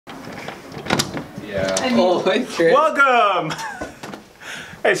Yeah. Oh, hey, Chris. Welcome!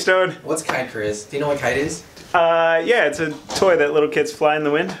 Hey, Stone. What's Kite, Chris? Do you know what Kite is? Yeah, it's a toy that little kids fly in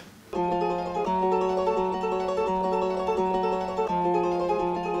the wind.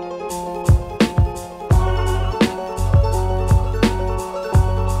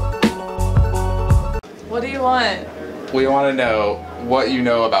 What do you want? We want to know what you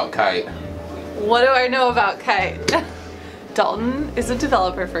know about Kite. What do I know about Kite? Dalton is a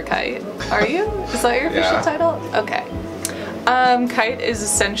developer for Kite. Are you? Is that your official title? Okay. Kite is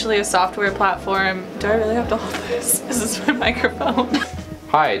essentially a software platform. Do I really have to hold this? Is this my microphone?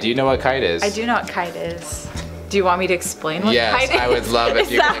 Hi, do you know what Kite is? I do know what Kite is. Do you want me to explain what yes, Kite is? I would love if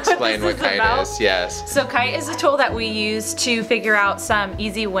you could explain what Kite Kite is. Yes. So Kite is a tool that we use to figure out some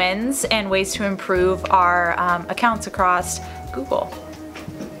easy wins and ways to improve our accounts across Google.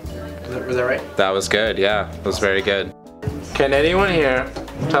 Was that right? That was good, yeah. That was very good. Can anyone here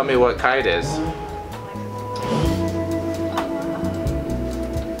tell me what Kite is?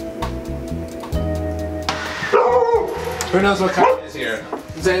 Who knows what Kite is here?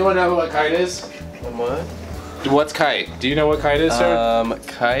 Does anyone know what Kite is? What? What's Kite? Do you know what Kite is, sir?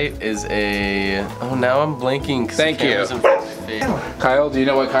 Kite is a... Oh, now I'm blinking. Thank you. Kyle, do you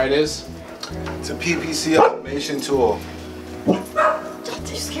know what Kite is? It's a PPC automation tool.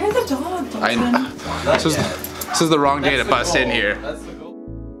 You scared the dog, Dalton. This is the wrong day to bust in here.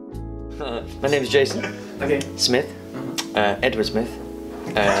 My name is Jason. Okay. Smith. Edward Smith.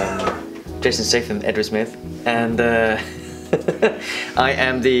 Jason Statham, Edward Smith. And I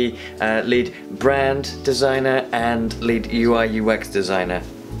am the lead brand designer and lead UI UX designer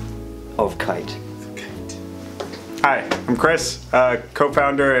of Kite. Hi, I'm Chris,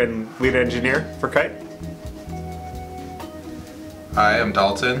 co-founder and lead engineer for Kite. Hi, I'm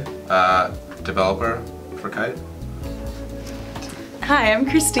Dalton, developer for Kite. Hi, I'm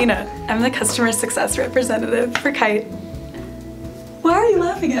Christina. I'm the customer success representative for Kite. Why are you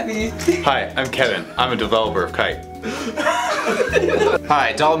laughing at me? Hi, I'm Kevin. I'm a developer of Kite.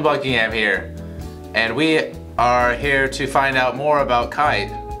 Hi, Dalton Buckingham here, and we are here to find out more about Kite.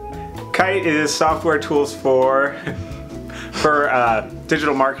 Kite is software tools for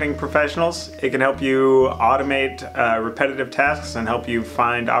digital marketing professionals. It can help you automate repetitive tasks and help you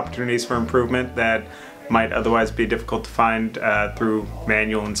find opportunities for improvement that might otherwise be difficult to find through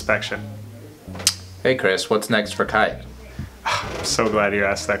manual inspection. Hey Chris, what's next for Kite? I'm so glad you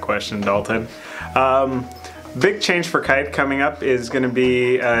asked that question, Dalton. Big change for Kite coming up is going to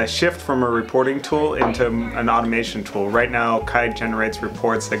be a shift from a reporting tool into an automation tool. Right now, Kite generates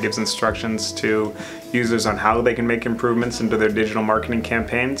reports that gives instructions to users on how they can make improvements into their digital marketing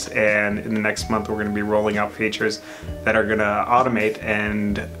campaigns, and in the next month we're going to be rolling out features that are going to automate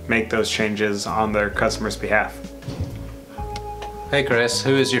and make those changes on their customers' behalf. Hey Chris,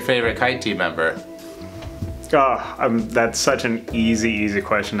 who is your favorite Kite team member? That's such an easy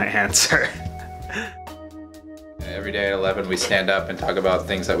question to answer. Every day at 11 we stand up and talk about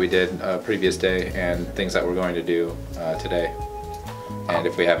things that we did previous day and things that we're going to do today, and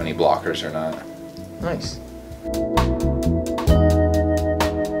if we have any blockers or not. Nice.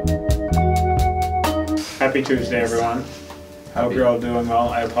 Happy Tuesday, everyone. Hope you're all doing well.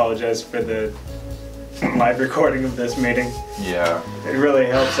 I apologize for the live recording of this meeting. Yeah. It really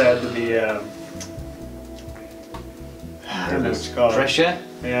helps add to the I don't know what you call it. Pressure?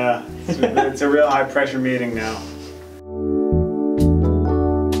 Yeah, it's a real high pressure meeting now.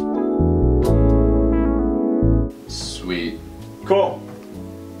 Sweet. Cool.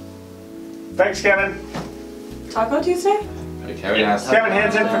 Thanks, Kevin. Taco Tuesday? Hey, Kevin has Kevin,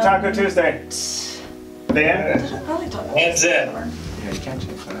 hands in for Taco Tuesday. Dan? Probably Taco Hands in. Yeah, you can't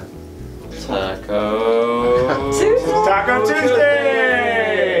change that. Taco. Taco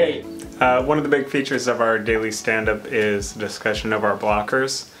Tuesday! One of the big features of our daily stand-up is the discussion of our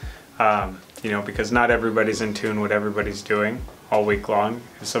blockers. Because not everybody's in tune with what everybody's doing all week long.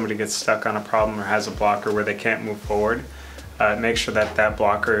 If somebody gets stuck on a problem or has a blocker where they can't move forward, make sure that that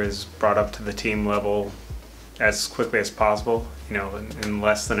blocker is brought up to the team level as quickly as possible, in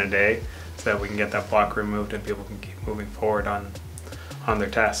less than a day, so that we can get that block removed and people can keep moving forward on their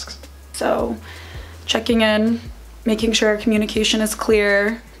tasks. So checking in, making sure our communication is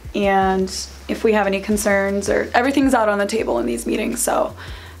clear, and if we have any concerns, or everything's out on the table in these meetings, so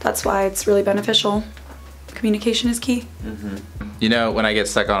that's why it's really beneficial. Communication is key. Mm-hmm. When I get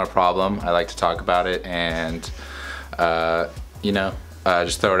stuck on a problem, I like to talk about it and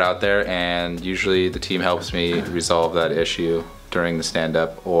just throw it out there, and usually the team helps me resolve that issue during the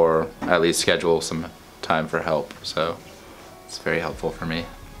stand-up, or at least schedule some time for help, so it's very helpful for me.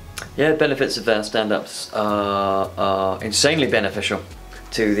 Yeah, benefits of stand-ups are insanely beneficial.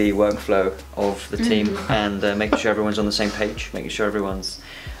 to the workflow of the team and making sure everyone's on the same page, making sure everyone's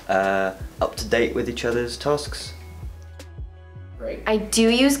up to date with each other's tasks. Right. I do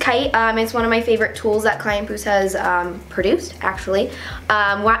use Kite. It's one of my favorite tools that KlientBoost has produced, actually.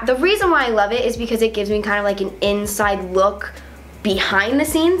 The reason why I love it is because it gives me kind of like an inside look behind the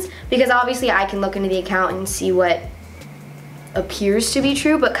scenes, because obviously I can look into the account and see what appears to be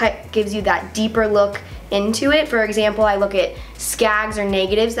true, but Kite gives you that deeper look into it. For example, I look at skags or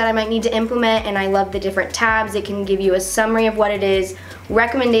negatives that I might need to implement, and I love the different tabs. It can give you a summary of what it is,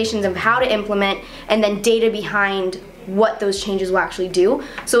 recommendations of how to implement, and then data behind what those changes will actually do.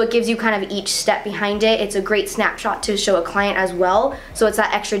 So it gives you kind of each step behind it. It's a great snapshot to show a client as well, so it's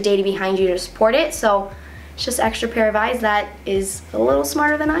that extra data behind you to support it. So it's just an extra pair of eyes that is a little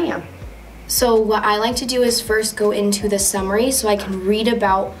smarter than I am. So what I like to do is first go into the summary so I can read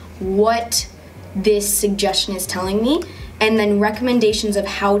about what this suggestion is telling me, and then recommendations of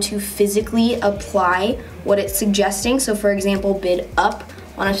how to physically apply what it's suggesting. So for example, bid up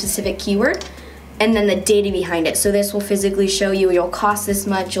on a specific keyword, and then the data behind it. So this will physically show you you'll cost this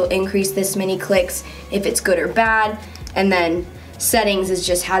much, you'll increase this many clicks if it's good or bad, and then settings is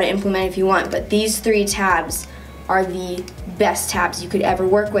just how to implement if you want. But these 3 tabs are the best tabs you could ever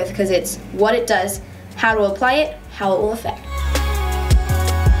work with, because it's what it does, how to apply it, how it will affect.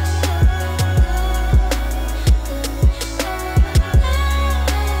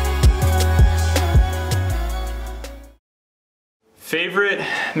 Favorite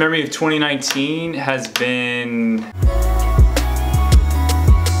memory of 2019 has been